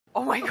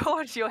oh my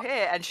god, you're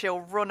here. And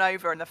she'll run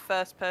over and the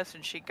first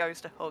person she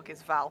goes to hug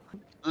is Val.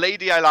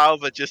 Lady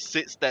Ilalva just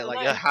sits there,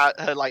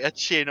 like her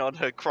chin on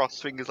her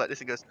crossed fingers like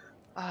this, and goes,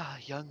 "Ah,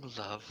 young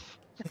love."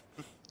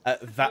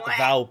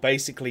 Val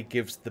basically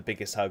gives the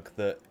biggest hug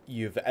that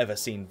you've ever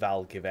seen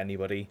Val give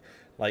anybody.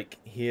 Like,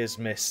 he has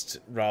missed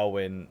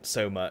Rawin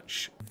so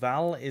much.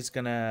 Val is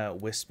gonna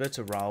whisper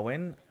to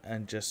Rawin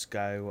and just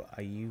go,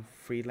 "Are you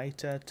free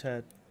later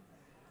to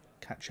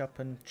catch up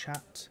and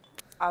chat?"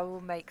 I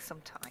will make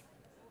some time.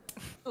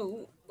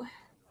 Ooh.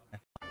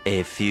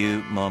 A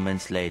few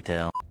moments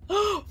later.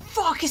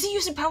 Fuck, is he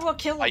using power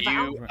kill? Are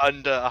you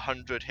under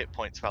 100 hit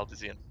points,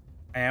 Valdizian?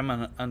 I am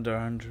under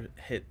 100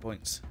 hit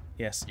points.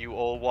 Yes. You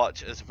all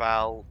watch as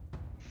Val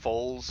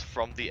falls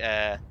from the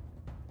air,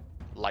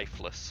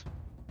 lifeless.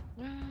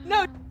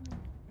 No,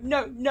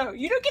 no,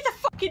 you don't get to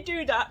fucking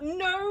do that.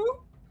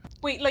 No.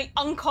 Wait, like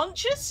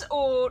unconscious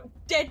or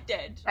dead?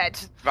 Dead.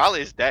 Val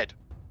is dead.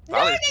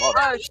 Val is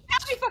gone. You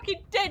can't be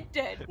fucking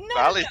dead. No.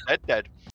 Val is dead.